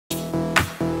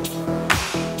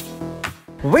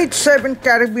Which 7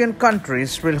 Caribbean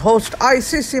countries will host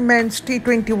ICC Men's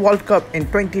T20 World Cup in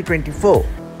 2024?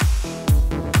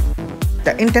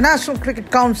 The International Cricket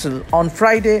Council on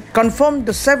Friday confirmed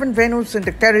the 7 venues in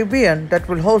the Caribbean that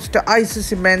will host the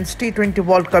ICC Men's T20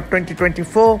 World Cup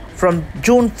 2024 from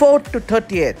June 4th to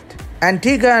 30th.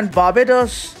 Antigua and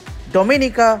Barbados,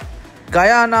 Dominica,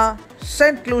 Guyana,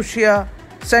 St. Lucia,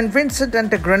 St. Vincent and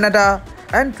the Grenadines,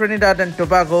 and Trinidad and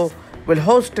Tobago will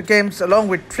host the games along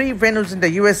with 3 venues in the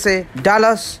USA,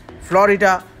 Dallas,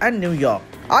 Florida and New York.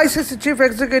 ICC Chief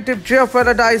Executive Geoff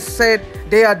Allardyce said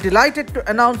they are delighted to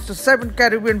announce the 7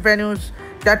 Caribbean venues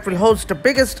that will host the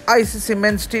biggest ICC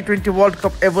Men's T20 World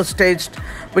Cup ever staged,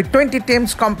 with 20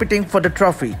 teams competing for the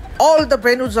trophy. All the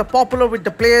venues are popular with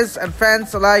the players and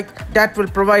fans alike that will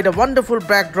provide a wonderful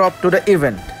backdrop to the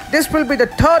event. This will be the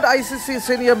 3rd ICC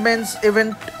Senior Men's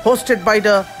event hosted by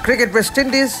the Cricket West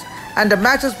Indies, and the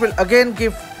matches will again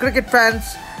give cricket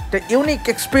fans the unique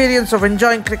experience of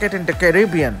enjoying cricket in the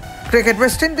Caribbean. Cricket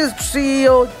West Indies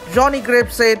CEO Johnny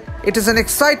Grape said it is an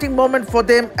exciting moment for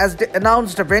them as they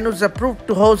announced the venues approved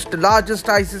to host the largest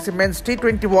ICC Men's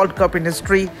T20 World Cup in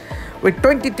history, with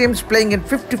 20 teams playing in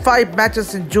 55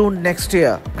 matches in June next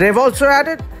year. Grape also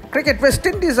added, Cricket West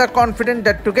Indies are confident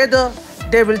that together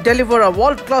they will deliver a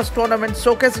world-class tournament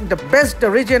showcasing the best the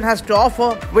region has to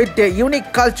offer with their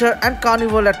unique culture and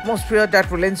carnival atmosphere that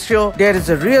will ensure there is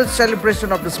a real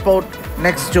celebration of the sport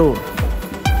next June.